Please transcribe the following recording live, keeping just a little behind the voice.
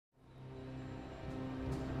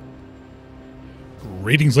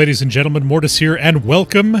Greetings, ladies and gentlemen, Mortus here, and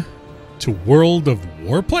welcome to World of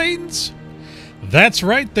Warplanes? That's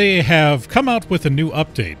right, they have come out with a new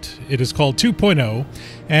update. It is called 2.0,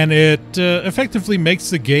 and it effectively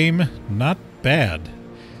makes the game not bad.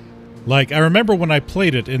 Like, I remember when I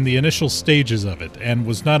played it in the initial stages of it, and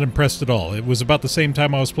was not impressed at all. It was about the same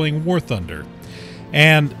time I was playing War Thunder.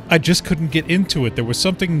 And I just couldn't get into it. There was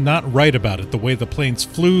something not right about it. The way the planes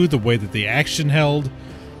flew, the way that the action held.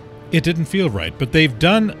 It didn't feel right, but they've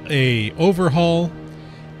done a overhaul,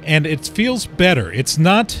 and it feels better. It's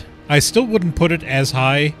not... I still wouldn't put it as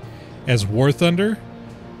high as War Thunder,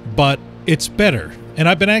 but it's better. And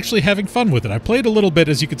I've been actually having fun with it. I played a little bit,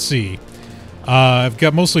 as you could see. I've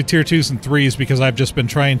got mostly Tier 2s and 3s because I've just been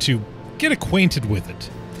trying to get acquainted with it.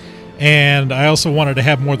 And I also wanted to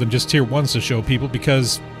have more than just Tier 1s to show people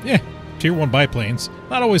because, Tier 1 biplanes,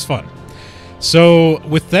 not always fun. So,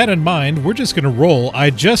 with that in mind, we're just going to roll.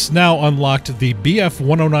 I just now unlocked the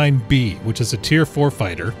BF-109B, which is a Tier 4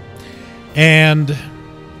 fighter. And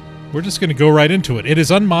we're just going to go right into it. It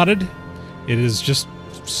is unmodded. It is just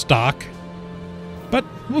stock. But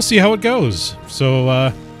we'll see how it goes.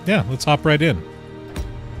 So, yeah, let's hop right in.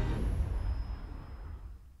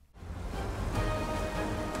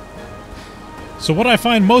 So what I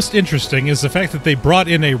find most interesting is the fact that they brought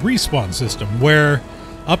in a respawn system where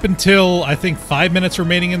up until, I think, 5 minutes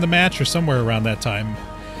remaining in the match or somewhere around that time,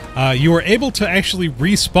 you were able to actually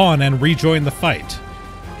respawn and rejoin the fight.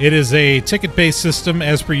 It is a ticket-based system,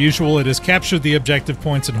 as per usual. It is capture the objective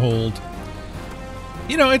points and hold.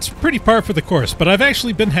 You know, it's pretty par for the course, but I've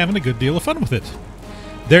actually been having a good deal of fun with it.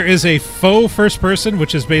 There is a faux first-person,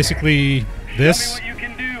 which is basically this.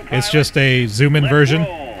 It's just a zoom-in version.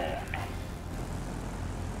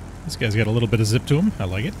 This guy's got a little bit of zip to him. I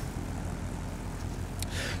like it.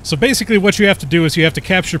 So basically what you have to do is you have to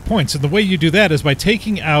capture points, and the way you do that is by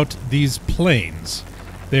taking out these planes.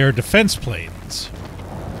 They are defense planes.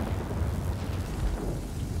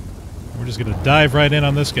 We're just going to dive right in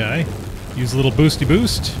on this guy. Use a little boosty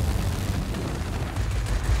boost.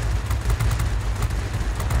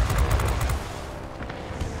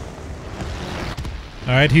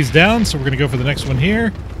 Alright, he's down, so we're going to go for the next one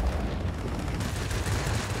here.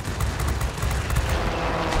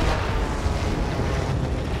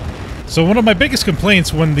 So one of my biggest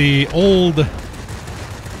complaints when the old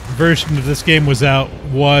version of this game was out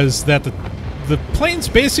was that the planes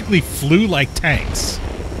basically flew like tanks.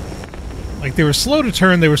 Like, they were slow to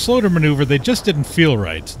turn, they were slow to maneuver, they just didn't feel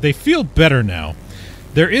right. They feel better now.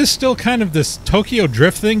 There is still kind of this Tokyo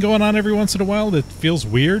drift thing going on every once in a while that feels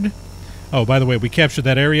weird. Oh, by the way, we captured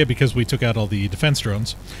that area because we took out all the defense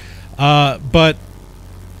drones. But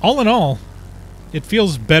all in all, it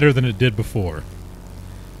feels better than it did before.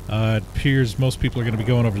 It appears most people are going to be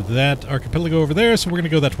going over to that archipelago over there, so we're going to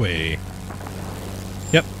go that way.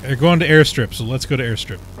 Yep, they're going to airstrip, so let's go to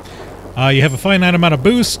airstrip. You have a finite amount of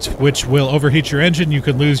boost, which will overheat your engine. You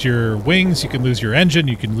can lose your wings, you can lose your engine,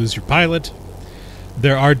 you can lose your pilot.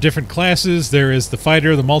 There are different classes. There is the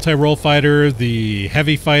fighter, the multi-role fighter, the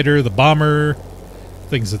heavy fighter, the bomber,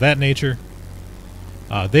 things of that nature.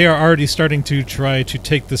 They are already starting to try to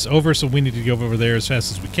take this over, so we need to go over there as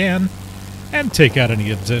fast as we can and take out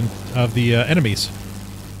any of the enemies.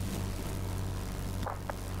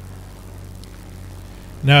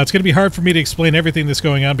 Now, it's going to be hard for me to explain everything that's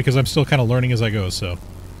going on because I'm still kind of learning as I go, so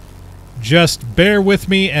just bear with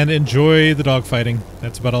me and enjoy the dogfighting.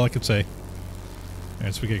 That's about all I could say.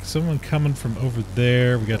 Alright, so we got someone coming from over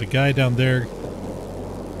there. We got a guy down there.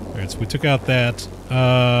 Alright, so we took out that.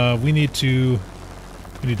 We need to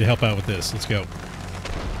help out with this. Let's go.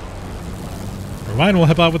 Or mine will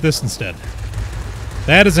help out with this instead.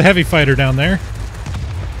 That is a heavy fighter down there.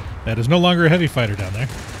 That is no longer a heavy fighter down there.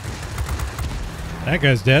 That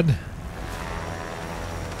guy's dead.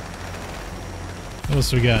 What else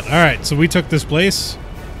do we got? Alright, so we took this place.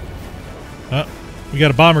 Oh, we got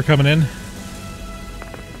a bomber coming in.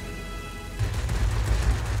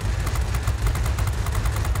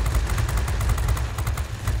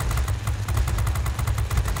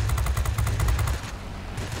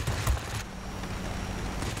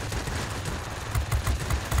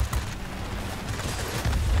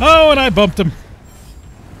 Oh, and I bumped him.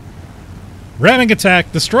 Ramming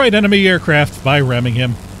attack. Destroyed enemy aircraft by ramming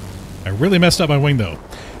him. I really messed up my wing, though.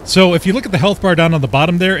 So, if you look at the health bar down on the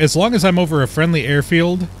bottom there, as long as I'm over a friendly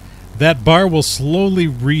airfield, that bar will slowly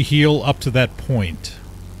re-heal up to that point.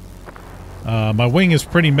 My wing is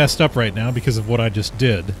pretty messed up right now because of what I just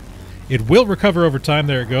did. It will recover over time,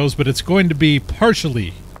 there it goes, but it's going to be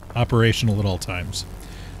partially operational at all times.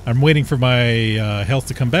 I'm waiting for my health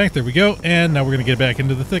to come back. There we go. And now we're going to get back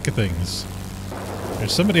into the thick of things.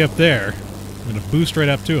 There's somebody up there. I'm going to boost right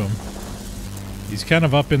up to him. He's kind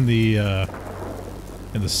of up in the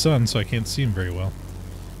sun, so I can't see him very well.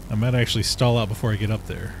 I might actually stall out before I get up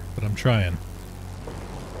there, but I'm trying.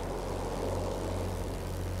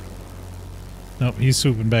 Nope, he's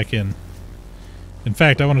swooping back in. In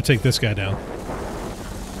fact, I want to take this guy down.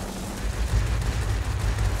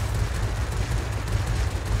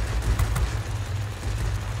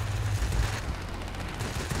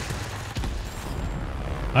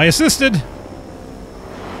 I assisted!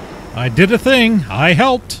 I did a thing! I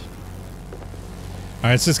helped!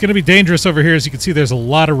 Alright, so it's going to be dangerous over here. As you can see, there's a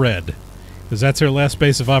lot of red. Because that's their last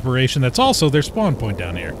base of operation. That's also their spawn point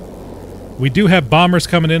down here. We do have bombers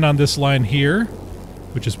coming in on this line here,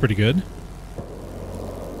 which is pretty good.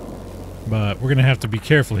 But we're going to have to be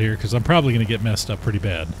careful here, because I'm probably going to get messed up pretty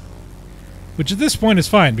bad. Which at this point is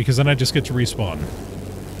fine, because then I just get to respawn.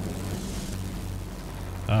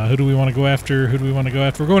 Who do we want to go after? Who do we want to go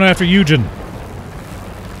after? We're going after Eugen.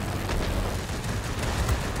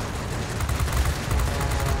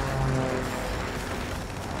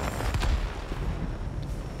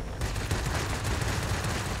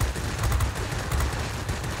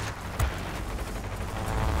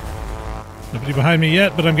 Nobody behind me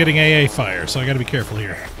yet, but I'm getting AA fire, so I gotta be careful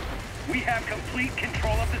here. We have complete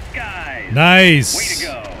control of the skies. Nice! Way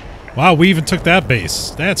to go. Wow, we even took that base.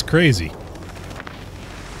 That's crazy.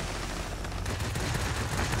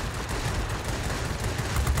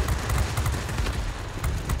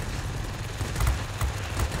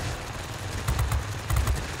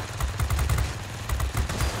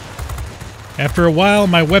 After a while,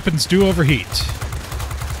 my weapons do overheat.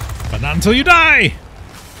 But not until you die!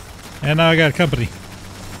 And now I got company.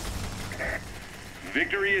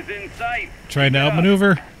 Victory is in sight. Trying to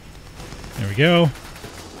outmaneuver. There we go.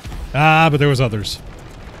 Ah, but there was others.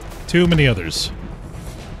 Too many others.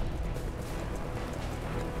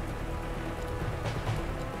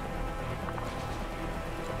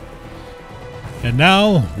 And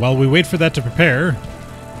now, while we wait for that to prepare,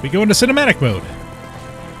 we go into cinematic mode.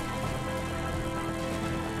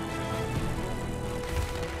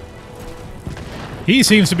 He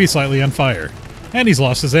seems to be slightly on fire. And he's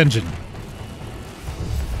lost his engine.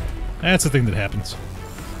 That's the thing that happens.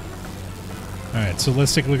 Alright, so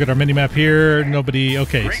let's take a look at our mini-map here. Nobody...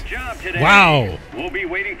 Okay. Great job today. Wow! We'll be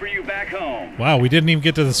waiting for you back home. Wow, we didn't even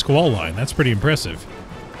get to the squall line. That's pretty impressive.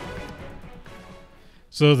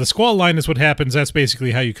 So the squall line is what happens. That's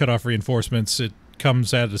basically how you cut off reinforcements. It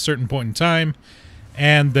comes at a certain point in time,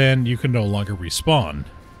 and then you can no longer respawn.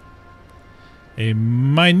 A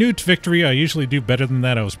minute victory. I usually do better than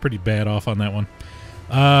that. I was pretty bad off on that one.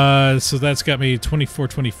 So that's got me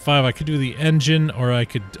 24-25. I could do the engine, or I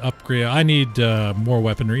could upgrade. I need more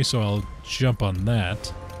weaponry, so I'll jump on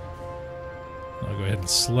that. I'll go ahead and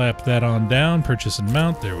slap that on down. Purchase and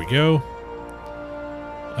mount. There we go.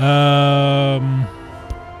 I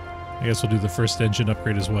guess we'll do the first engine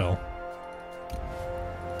upgrade as well.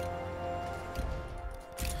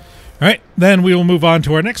 Alright, then we will move on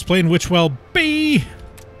to our next plane, which will be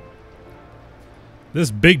this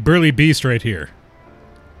big burly beast right here.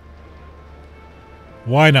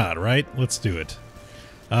 Why not, right? Let's do it.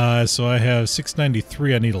 So I have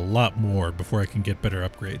 693. I need a lot more before I can get better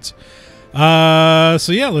upgrades.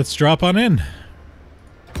 So yeah, let's drop on in.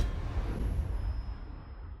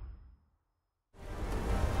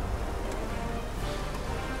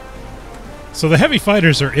 So the heavy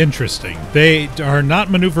fighters are interesting. They are not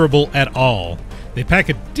maneuverable at all. They pack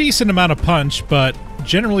a decent amount of punch, but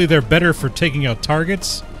generally they're better for taking out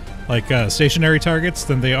targets, like stationary targets,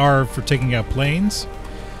 than they are for taking out planes.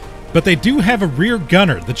 But they do have a rear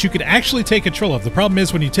gunner that you could actually take control of. The problem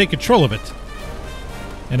is when you take control of it,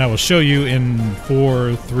 and I will show you in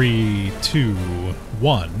 4, 3, 2,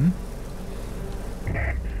 1.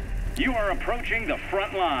 You are approaching the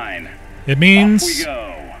front line. It means Off we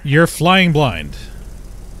go. You're flying blind.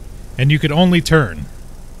 And you can only turn.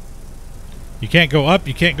 You can't go up,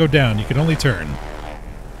 you can't go down, you can only turn.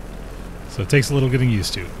 So it takes a little getting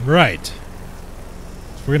used to. Right.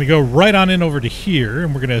 So we're going to go right on in over to here,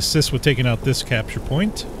 and we're going to assist with taking out this capture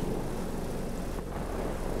point.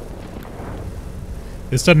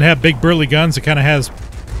 This doesn't have big burly guns, it kind of has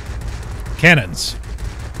cannons.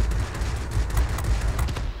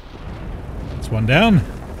 That's one down.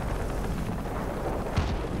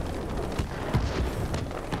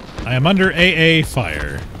 I am under AA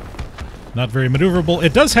fire. Not very maneuverable.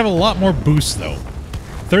 It does have a lot more boost, though.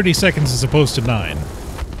 30 seconds as opposed to 9.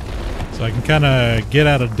 So I can kind of get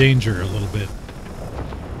out of danger a little bit.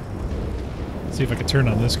 Let's see if I can turn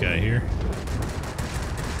on this guy here.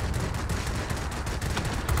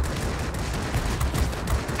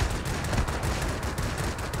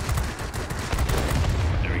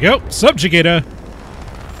 go. Subjugator.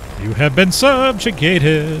 You have been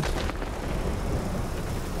subjugated.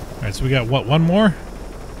 Alright, so we got, what, one more?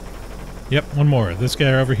 Yep, one more. This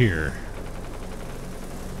guy over here.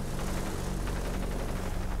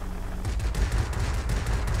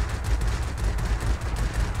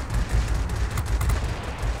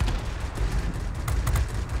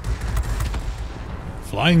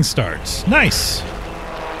 Flying start. Nice!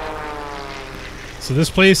 So this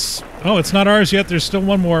place... Oh, it's not ours yet. There's still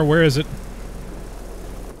one more. Where is it?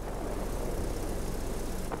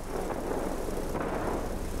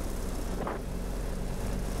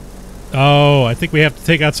 Oh, I think we have to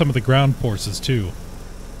take out some of the ground forces, too.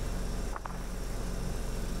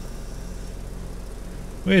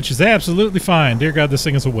 Which is absolutely fine. Dear God, this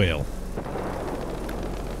thing is a whale.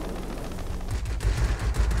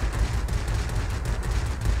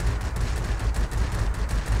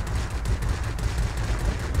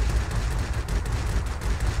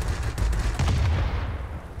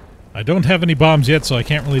 I don't have any bombs yet, so I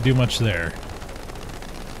can't really do much there.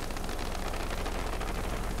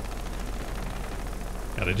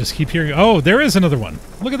 Gotta just keep hearing... Oh, there is another one.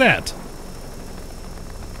 Look at that.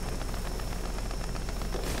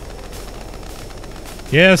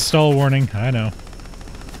 Yes, stall warning. I know.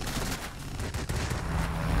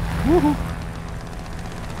 Woohoo!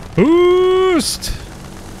 Boost!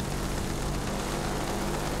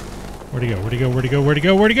 Where'd he go? Where'd he go? Where'd he go? Where'd he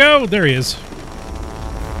go? Where'd he go? There he is.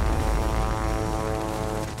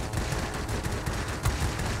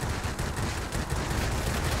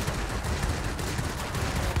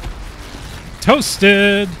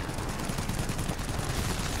 Toasted!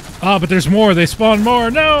 Ah, but there's more. They spawn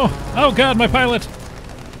more. No! Oh god, my pilot!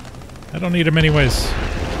 I don't need him anyways.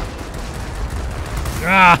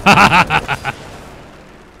 Ah!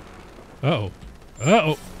 Uh-oh.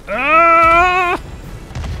 Uh-oh. Ah!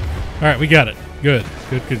 Alright, we got it. Good.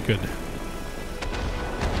 Good, good, good.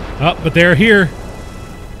 Oh, but they're here.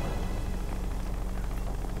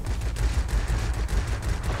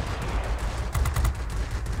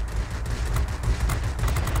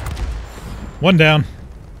 One down.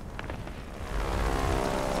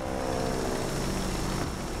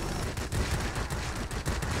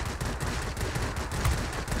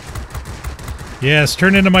 Yes,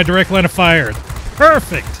 turn into my direct line of fire.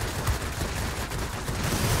 Perfect!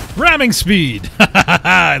 Ramming speed!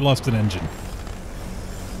 I lost an engine.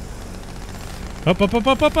 Up, up, up,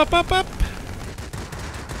 up, up, up, up, up!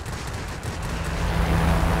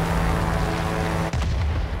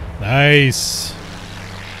 Nice.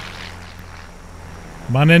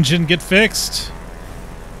 Come on, engine, get fixed.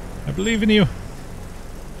 I believe in you.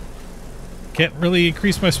 Can't really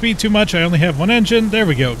increase my speed too much. I only have one engine. There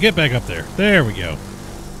we go. Get back up there. There we go.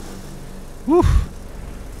 Whew.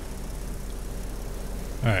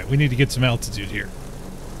 Alright, we need to get some altitude here.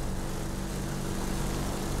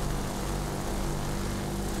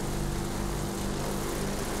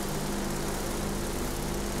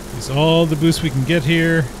 Use all the boost we can get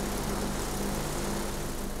here.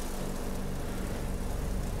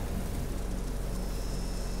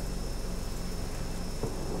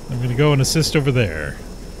 I'm going to go and assist over there.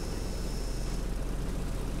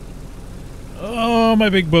 Oh, my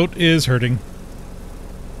big boat is hurting.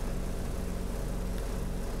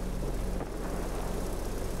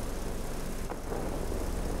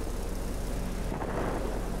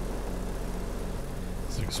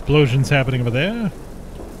 There's explosions happening over there.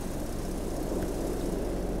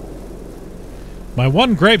 My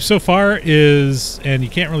one gripe so far is, and you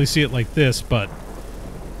can't really see it like this, but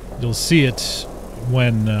you'll see it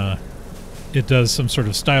when it does some sort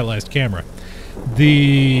of stylized camera.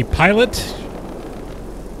 The pilot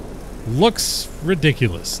looks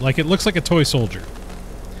ridiculous. Like, it looks like a toy soldier.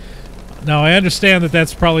 Now, I understand that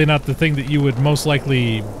that's probably not the thing that you would most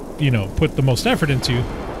likely, you know, put the most effort into,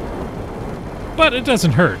 but it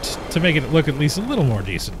doesn't hurt to make it look at least a little more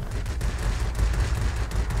decent.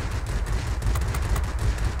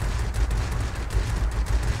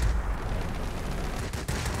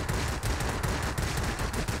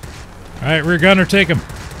 Alright, rear gunner, take him.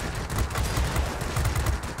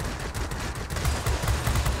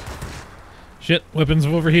 Shit, weapons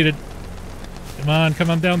have overheated. Come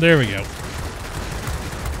on down. There we go.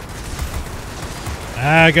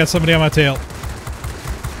 Ah, I got somebody on my tail.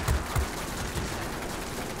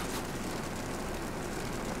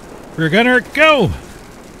 Rear gunner, go!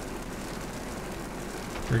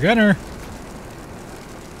 Rear gunner.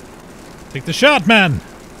 Take the shot, man!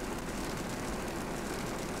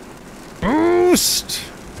 Boost!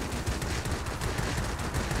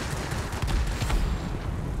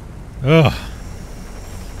 Ugh.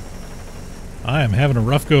 I am having a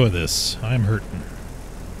rough go of this. I'm hurting.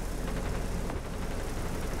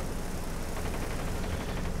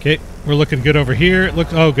 Okay, we're looking good over here.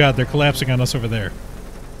 Look, oh god, they're collapsing on us over there.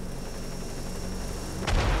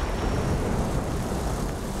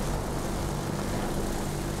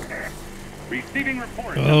 Receiving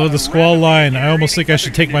reports. Oh, the squall line. I almost think I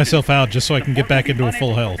should take myself out just so I can get back into a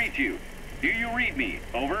full health. Do you read me?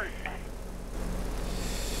 Over.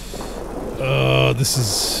 Oh, this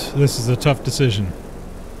is a tough decision.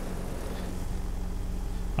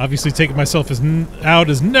 Obviously, taking myself out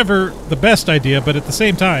is never the best idea, but at the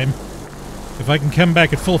same time, if I can come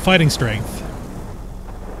back at full fighting strength,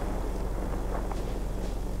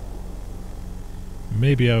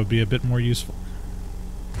 maybe I would be a bit more useful.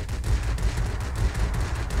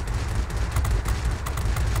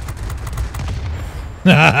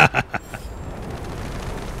 That's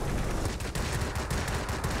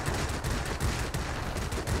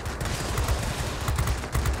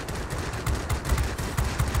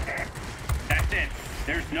it.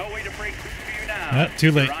 There's no way to break through for you now.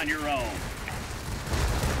 Too late. You're on your own.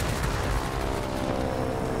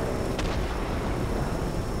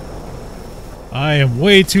 I am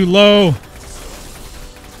way too low.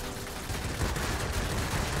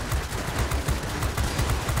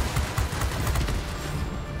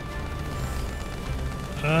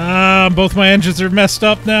 Both my engines are messed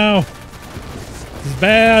up now. This is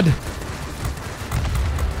bad.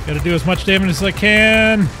 Gotta do as much damage as I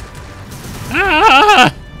can.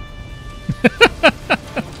 Ah!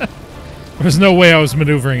 There's no way I was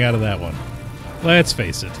maneuvering out of that one. Let's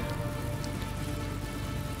face it.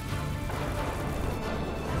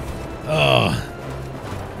 Oh.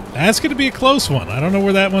 That's gonna be a close one. I don't know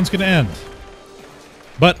where that one's gonna end.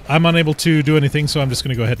 But I'm unable to do anything, so I'm just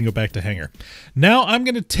going to go ahead and go back to hangar. Now I'm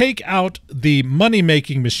going to take out the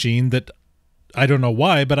money-making machine that I don't know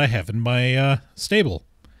why, but I have in my stable.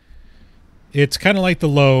 It's kind of like the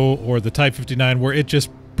Low or the Type 59 where it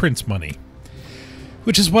just prints money.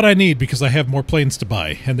 Which is what I need because I have more planes to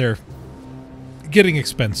buy, and they're getting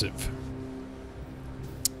expensive.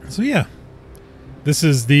 So yeah. This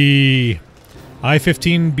is the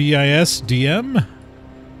I-15 BIS DM.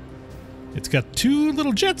 It's got two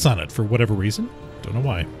little jets on it for whatever reason. Don't know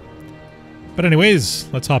why. But anyways,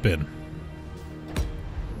 let's hop in.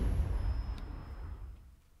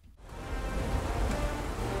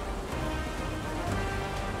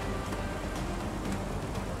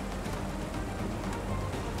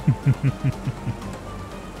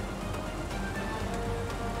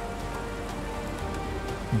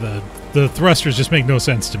 The thrusters just make no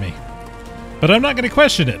sense to me. But I'm not going to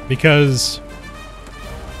question it because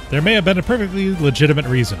there may have been a perfectly legitimate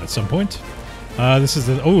reason at some point. This is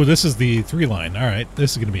the 3-line. All right,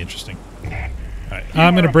 this is going to be interesting. All right,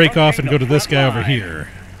 I'm going to break off and go to this guy over here.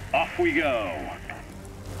 Off we go.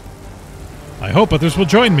 I hope others will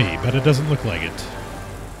join me, but it doesn't look like it.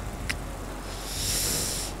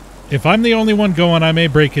 If I'm the only one going, I may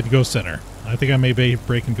break and go center. I think I may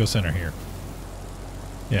break and go center here.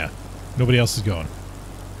 Yeah, nobody else is going.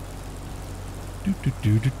 Let's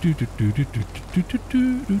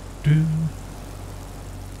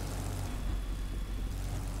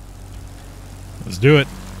do it.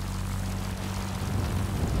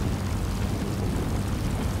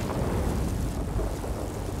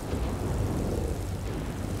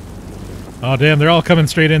 Oh damn, they're all coming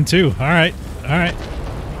straight in too. All right. All right.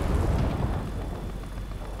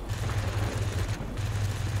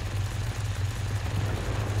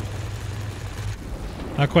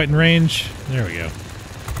 Not quite in range. There we go.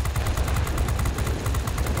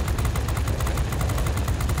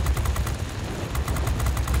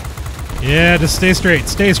 Yeah, just stay straight,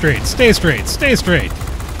 stay straight, stay straight, stay straight.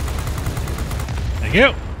 Thank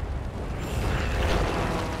you.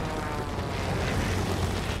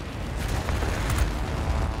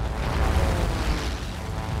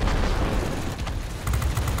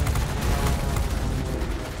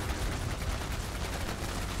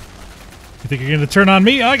 You think you're going to turn on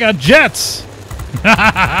me? I got jets! Ha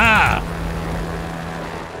ha ha!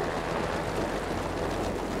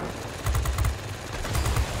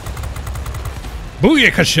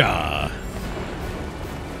 Booyakasha!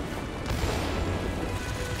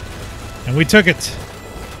 And we took it.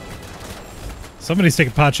 Somebody's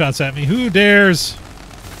taking pot shots at me. Who dares?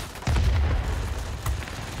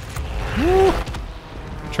 Woo.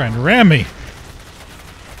 Trying to ram me.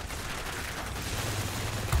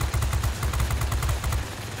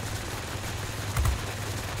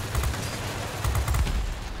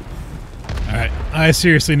 Alright, I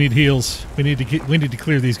seriously need heals. We need to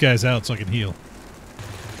clear these guys out so I can heal.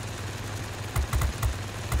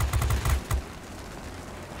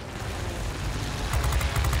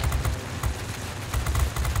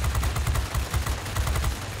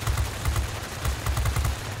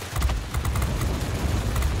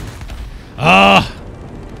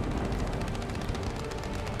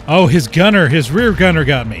 Oh, his gunner, his rear gunner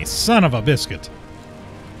got me. Son of a biscuit.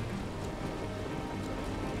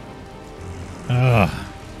 Ugh.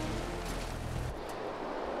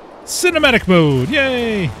 Cinematic mode,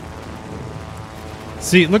 yay!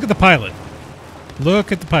 See, look at the pilot.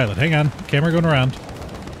 Look at the pilot. Hang on, camera going around.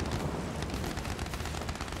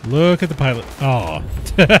 Look at the pilot. Oh.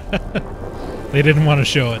 They didn't want to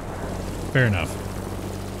show it. Fair enough.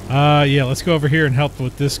 Yeah, let's go over here and help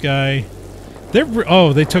with this guy.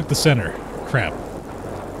 Oh, they took the center. Crap.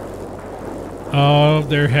 Oh,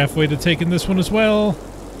 they're halfway to taking this one as well.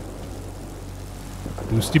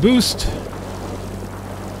 Boosty boost.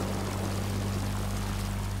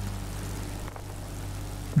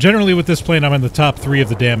 Generally with this plane, I'm in the top 3 of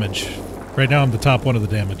the damage. Right now, I'm the top 1 of the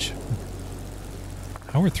damage.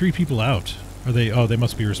 How are 3 people out? Are they... Oh, they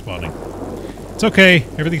must be respawning. It's okay.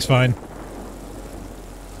 Everything's fine.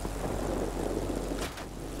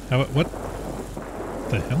 What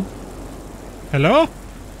the hell? Hello?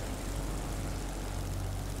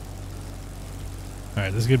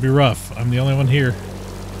 Alright, this is gonna be rough. I'm the only one here.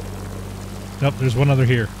 Nope, there's one other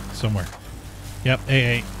here somewhere. Yep,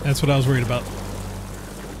 AA. That's what I was worried about.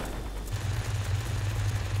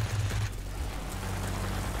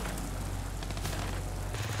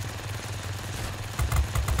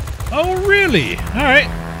 Oh, really? Alright.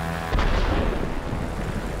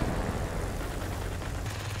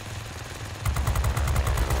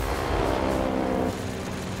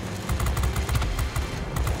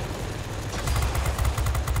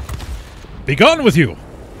 Be gone with you!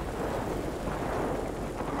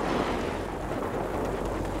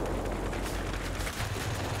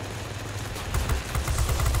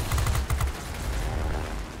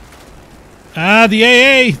 Ah, the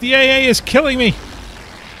AA! The AA is killing me!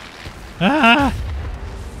 Ah!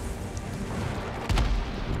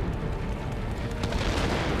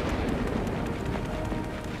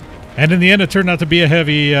 And in the end, it turned out to be a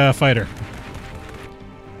heavy fighter.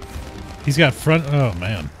 He's got front... Oh,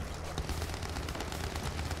 man.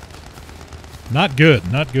 Not good,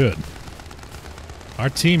 not good. Our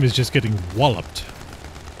team is just getting walloped.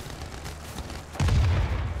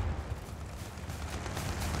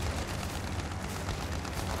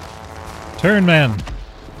 Turn, man.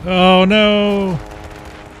 Oh, no.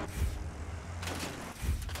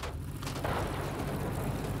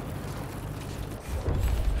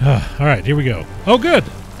 All right, here we go. Oh, good.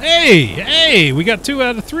 Hey, hey, we got 2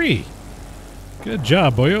 out of 3. Good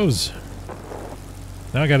job, boyos.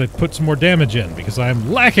 Now I gotta put some more damage in because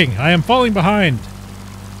I'm lacking. I am falling behind.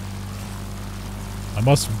 I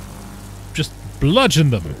must just bludgeon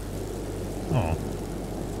them. Oh.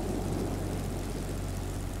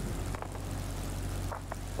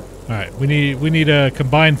 Alright, we need a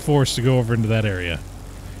combined force to go over into that area.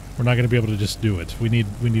 We're not gonna be able to just do it. We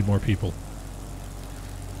need more people.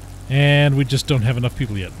 And we just don't have enough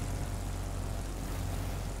people yet.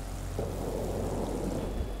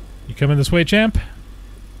 You coming this way, champ?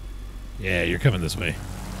 Yeah, you're coming this way.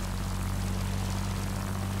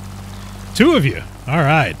 2 of you. All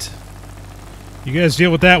right. You guys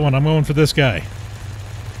deal with that one. I'm going for this guy.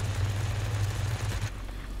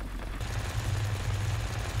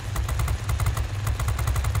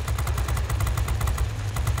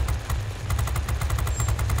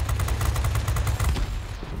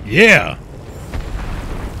 Yeah.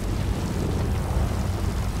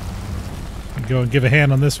 Go and give a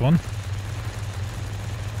hand on this one.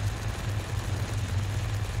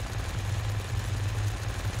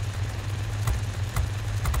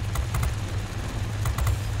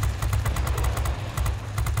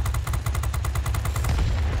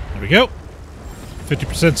 There we go.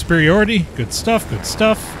 50% superiority. Good stuff, good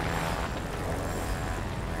stuff.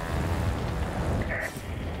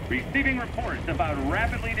 Receiving reports about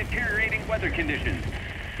rapidly deteriorating weather conditions.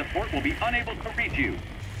 Support will be unable to reach you.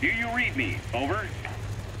 Do you read me? Over.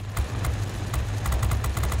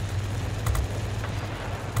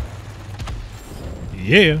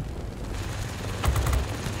 Yeah.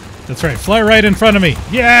 That's right. Fly right in front of me.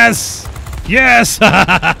 Yes! Yes!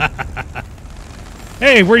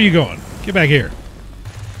 Hey, where are you going? Get back here.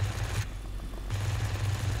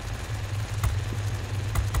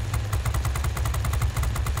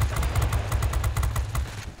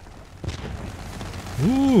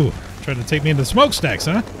 Ooh, trying to take me into the smokestacks,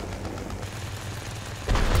 huh?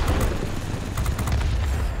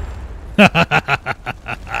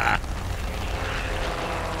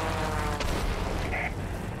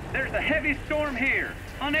 There's a heavy storm here.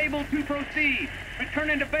 Unable to proceed. Return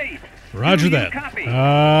into base. Roger Do you that. copy?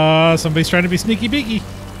 Somebody's trying to be sneaky beaky. You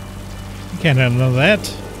can't handle none of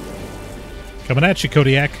that. Coming at you,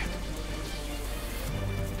 Kodiak.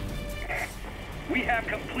 We have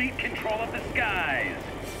complete control of the skies.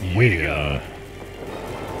 Yeah. Way to go.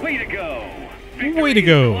 Way to go. Victory Way to is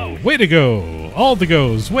go. close. Way to go. All the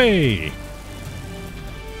goes. Way.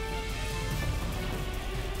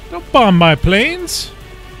 Don't bomb my planes.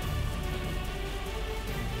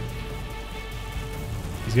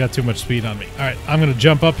 He's got too much speed on me. All right, I'm going to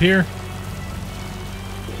jump up here.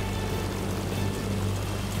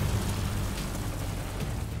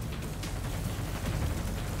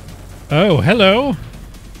 Oh, hello.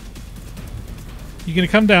 You going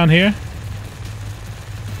to come down here?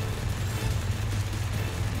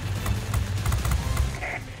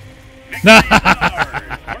 Victory is ours.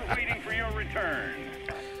 We're waiting for your return.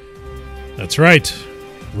 That's right.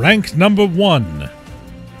 Rank number 1.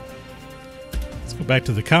 Let's go back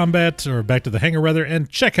to the combat, or back to the hangar rather, and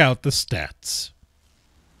check out the stats.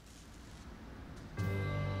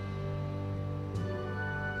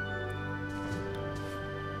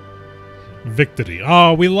 Victory.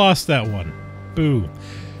 Oh, we lost that one. Boo.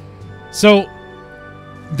 So,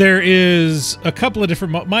 there is a couple of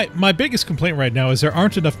different... My biggest complaint right now is there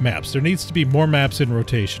aren't enough maps. There needs to be more maps in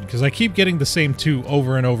rotation, because I keep getting the same 2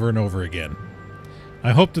 over and over and over again.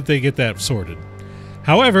 I hope that they get that sorted.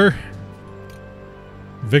 However,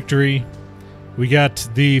 victory. We got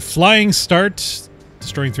the flying start,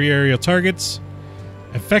 destroying 3 aerial targets.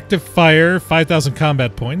 Effective fire, 5,000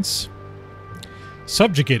 combat points.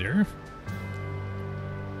 Subjugator.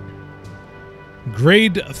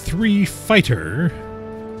 Grade 3 fighter.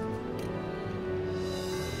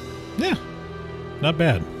 Yeah, not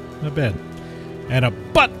bad. Not bad. And a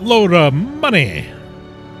buttload of money,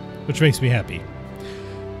 which makes me happy.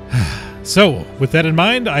 So, with that in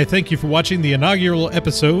mind, I thank you for watching the inaugural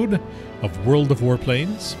episode of World of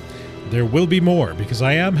Warplanes. There will be more, because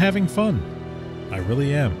I am having fun. I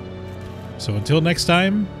really am. So until next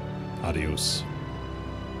time, adios.